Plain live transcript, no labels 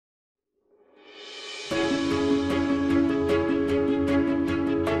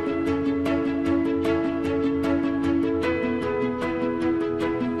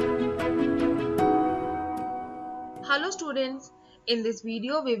In this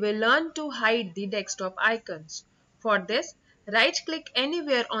video, we will learn to hide the desktop icons. For this, right-click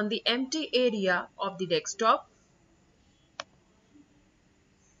anywhere on the empty area of the desktop.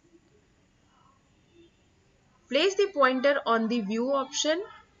 Place the pointer on the View option.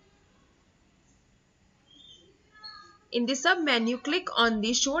 In the sub-menu, click on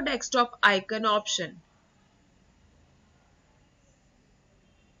the Show Desktop Icon option.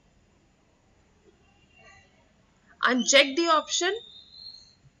 Uncheck the option.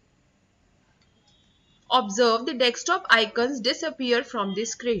 Observe the desktop icons disappear from the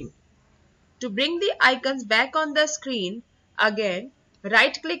screen. To bring the icons back on the screen, again,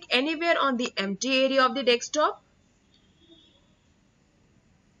 right-click anywhere on the empty area of the desktop.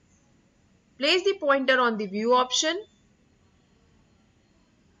 Place the pointer on the View option.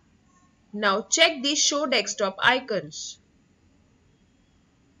 Now check the Show Desktop Icons.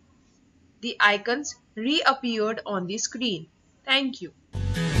 The icons reappeared on the screen. Thank you.